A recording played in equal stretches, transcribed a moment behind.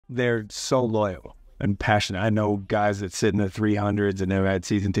they're so loyal and passionate. I know guys that sit in the 300s and have had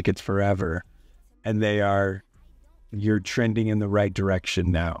season tickets forever, and you're trending in the right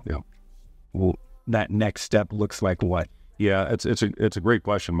direction now. Yeah. Well, that next step looks like what? Yeah, it's a great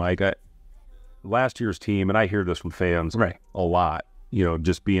question, Mike. Last year's team, and I hear this from fans Right. a lot,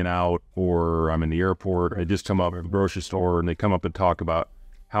 just being out, or I'm in the airport, I just come up at the grocery store, and they come up and talk about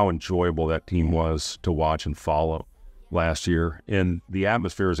how enjoyable that team was to watch and follow last year. And the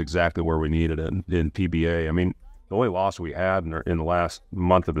atmosphere is exactly where we needed it in PBA. I mean, the only loss we had in the last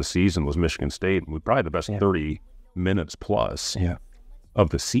month of the season was Michigan State. We probably the best 30 minutes plus of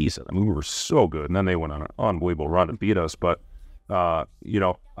the season. I mean, we were so good. And then they went on an unbelievable run and beat us. But,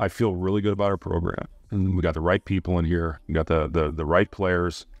 I feel really good about our program. And we got the right people in here. We got the right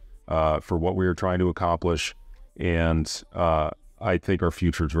players for what we were trying to accomplish. And I think our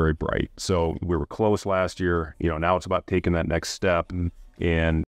future is very bright. So we were close last year. Now it's about taking that next step and